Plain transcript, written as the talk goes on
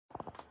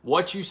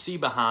What you see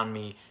behind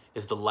me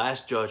is the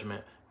Last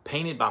Judgement,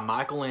 painted by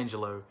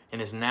Michelangelo,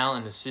 and is now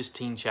in the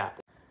Sistine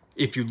Chapel.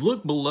 If you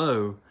look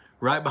below,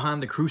 right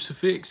behind the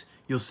crucifix,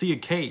 you'll see a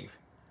cave.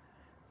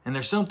 And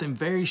there's something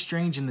very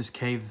strange in this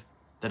cave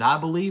that I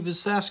believe is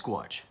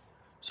Sasquatch.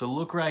 So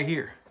look right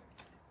here.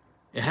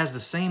 It has the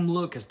same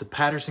look as the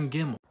Patterson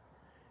gimbal.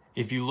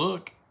 If you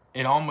look,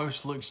 it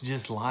almost looks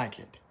just like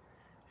it.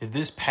 Is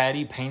this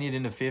Patty painted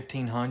in the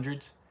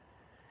 1500s?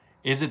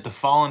 Is it the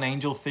fallen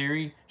angel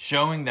theory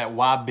showing that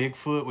why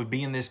Bigfoot would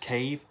be in this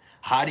cave,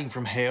 hiding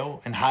from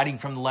hell and hiding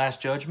from the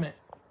Last Judgment?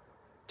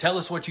 Tell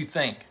us what you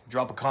think.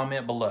 Drop a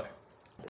comment below.